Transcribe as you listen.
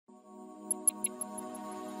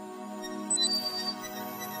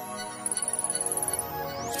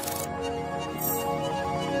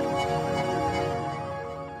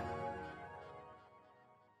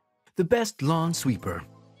The best lawn sweeper.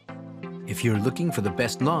 If you're looking for the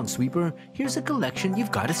best lawn sweeper, here's a collection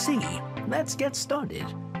you've got to see. Let's get started.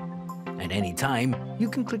 At any time, you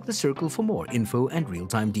can click the circle for more info and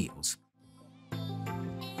real-time deals.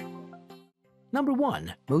 Number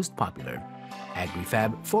 1. Most popular.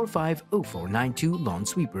 Agri-Fab 450492 Lawn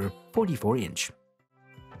Sweeper 44-inch.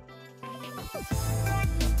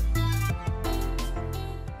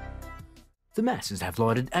 The masses have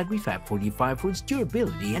lauded Agri-Fab 45 for its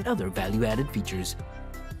durability and other value-added features.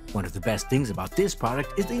 One of the best things about this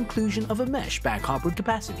product is the inclusion of a mesh back hopper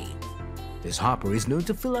capacity. This hopper is known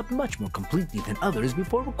to fill up much more completely than others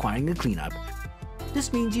before requiring a cleanup.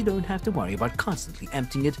 This means you don't have to worry about constantly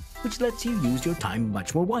emptying it, which lets you use your time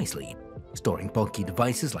much more wisely. Storing bulky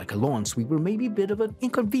devices like a lawn sweeper may be a bit of an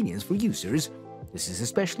inconvenience for users. This is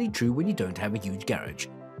especially true when you don't have a huge garage.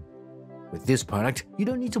 With this product, you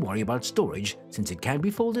don't need to worry about storage since it can be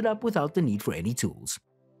folded up without the need for any tools.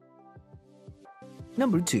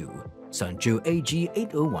 Number 2. Sunjo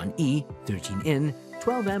AG801E 13N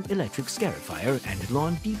 12-amp electric scarifier and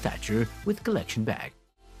lawn dethatcher with collection bag.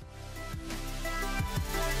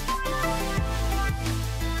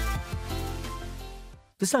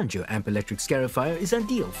 The Sunjo amp electric scarifier is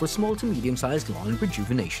ideal for small to medium-sized lawn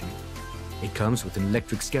rejuvenation. It comes with an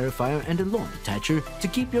electric scarifier and a lawn detacher to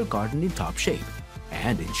keep your garden in top shape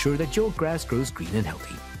and ensure that your grass grows green and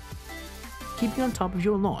healthy. Keeping on top of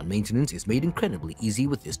your lawn maintenance is made incredibly easy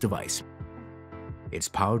with this device. It's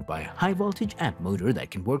powered by a high-voltage amp motor that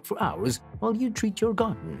can work for hours while you treat your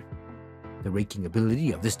garden. The raking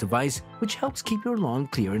ability of this device, which helps keep your lawn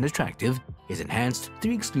clear and attractive, is enhanced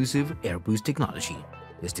through exclusive air boost technology.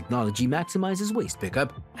 This technology maximizes waste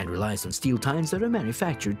pickup and relies on steel tines that are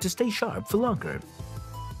manufactured to stay sharp for longer.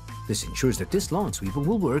 This ensures that this lawn sweeper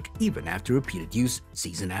will work even after repeated use,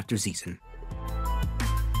 season after season.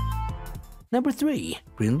 Number 3.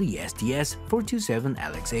 Brindley STS 427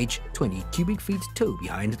 Alex H 20 cubic feet tow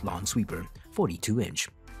behind lawn sweeper 42-inch.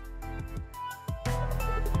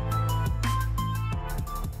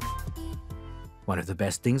 One of the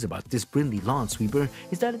best things about this Brindley lawn sweeper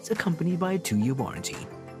is that it's accompanied by a 2-year warranty.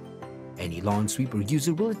 Any lawn sweeper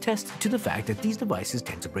user will attest to the fact that these devices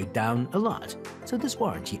tend to break down a lot, so this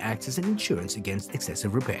warranty acts as an insurance against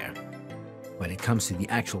excessive repair. When it comes to the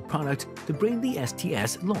actual product, the Brindley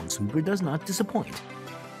STS lawn sweeper does not disappoint.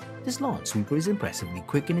 This lawn sweeper is impressively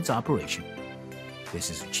quick in its operation. This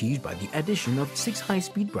is achieved by the addition of 6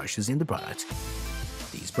 high-speed brushes in the product.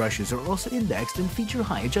 These brushes are also indexed and feature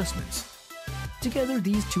high adjustments. Together,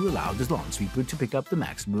 these two allow the lawn sweeper to pick up the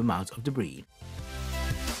maximum amount of debris.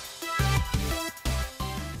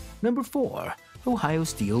 Number 4. Ohio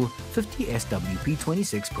Steel 50 SWP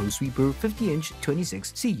 26 Pro Sweeper 50-inch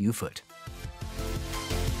 26 CU foot.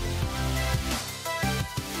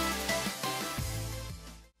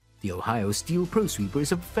 The Ohio Steel Pro Sweeper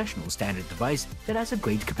is a professional standard device that has a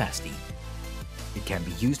great capacity. It can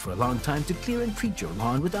be used for a long time to clear and treat your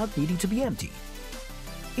lawn without needing to be empty.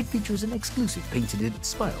 It features an exclusive patented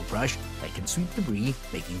spiral brush that can sweep debris,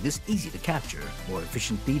 making this easy to capture more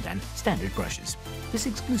efficiently than standard brushes. This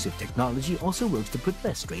exclusive technology also works to put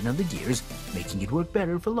less strain on the gears, making it work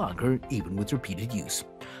better for longer even with repeated use.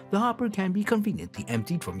 The hopper can be conveniently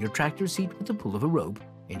emptied from your tractor seat with the pull of a rope,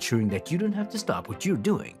 ensuring that you don't have to stop what you're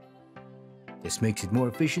doing. This makes it more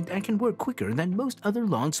efficient and can work quicker than most other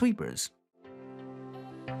lawn sweepers.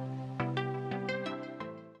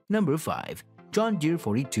 Number 5. John Deere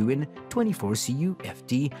 42-in 24 CU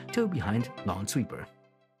FD tow behind lawn sweeper.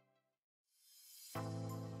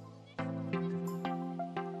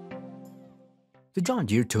 The John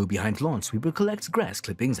Deere tow behind lawn sweeper collects grass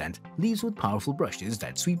clippings and leaves with powerful brushes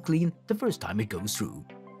that sweep clean the first time it goes through.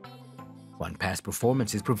 One pass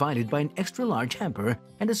performance is provided by an extra-large hamper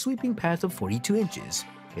and a sweeping path of 42 inches.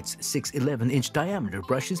 Its 6 11-inch diameter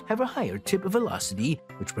brushes have a higher tip velocity,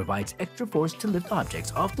 which provides extra force to lift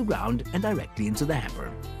objects off the ground and directly into the hamper.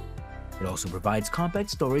 It also provides compact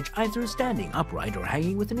storage either standing upright or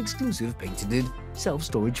hanging with an exclusive patented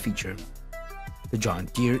self-storage feature. The John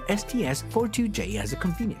Deere STS 42J has a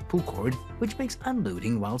convenient pull cord, which makes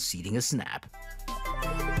unloading while seeding a snap.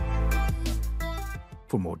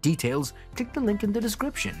 For more details, click the link in the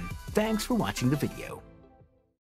description. Thanks for watching the video.